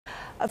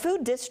A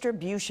food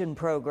distribution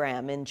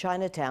program in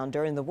Chinatown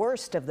during the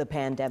worst of the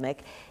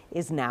pandemic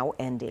is now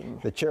ending.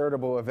 The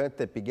charitable event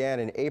that began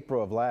in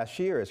April of last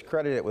year is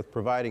credited with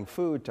providing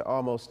food to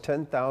almost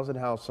 10,000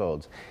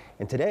 households.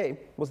 And today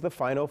was the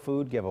final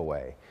food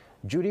giveaway.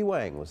 Judy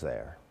Wang was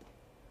there.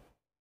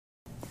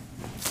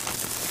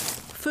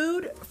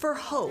 Food for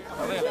hope.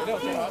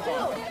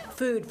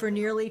 Food for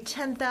nearly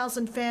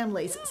 10,000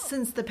 families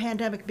since the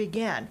pandemic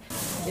began.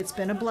 It's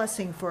been a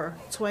blessing for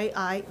Cui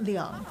Ai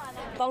Liang.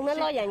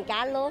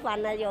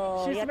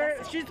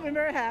 She's been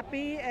very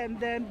happy, and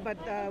then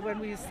when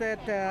we said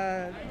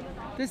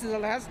this is the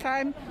last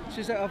time,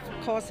 she said of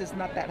course it's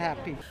not that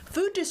happy.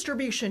 Food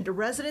distribution to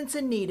residents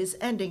in need is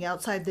ending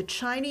outside the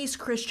Chinese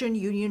Christian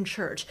Union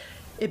Church.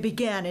 It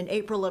began in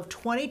April of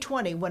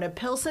 2020 when a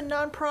Pilsen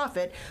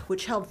nonprofit,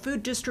 which held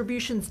food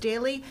distributions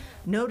daily,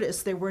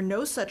 noticed there were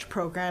no such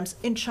programs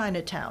in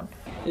Chinatown.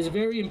 It's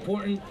very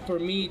important for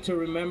me to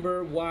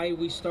remember why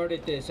we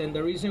started this, and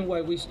the reason why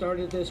we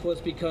started this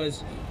was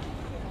because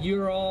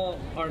you're all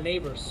our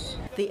neighbors.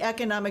 The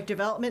Economic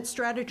Development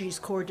Strategies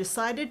Corps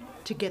decided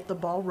to get the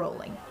ball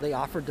rolling. They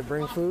offered to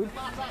bring food,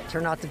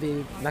 turned out to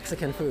be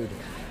Mexican food.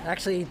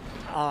 Actually,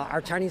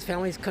 our Chinese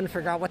families couldn't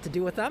figure out what to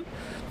do with them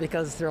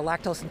because they're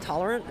lactose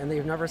intolerant and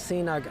they've never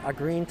seen a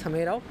green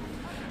tomato.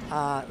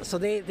 So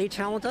they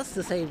challenged us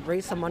to say,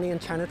 raise some money in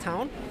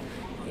Chinatown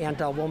and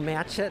we'll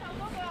match it.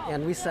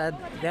 And we said,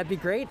 that'd be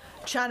great.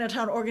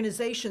 Chinatown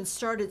organizations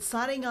started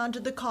signing on to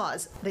the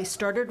cause. They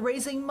started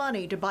raising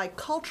money to buy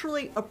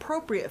culturally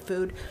appropriate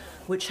food,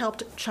 which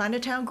helped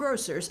Chinatown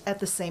grocers at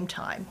the same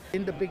time.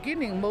 In the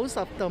beginning, most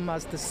of them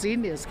as the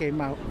seniors came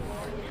out,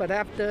 but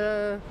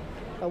after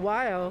a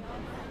while,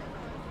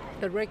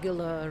 the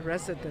regular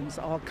residents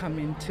all come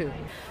in too.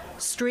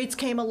 Streets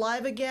came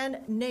alive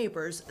again,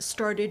 neighbors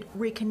started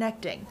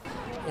reconnecting.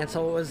 And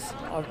so it was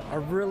a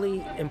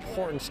really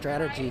important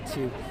strategy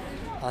to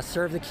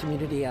serve the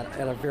community at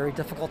a very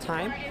difficult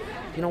time.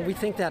 You know, we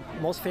think that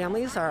most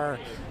families are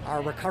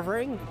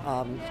recovering,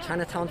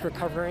 Chinatown's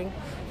recovering,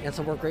 and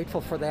so we're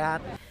grateful for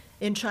that.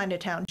 In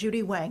Chinatown,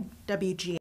 Judy Wang, WG.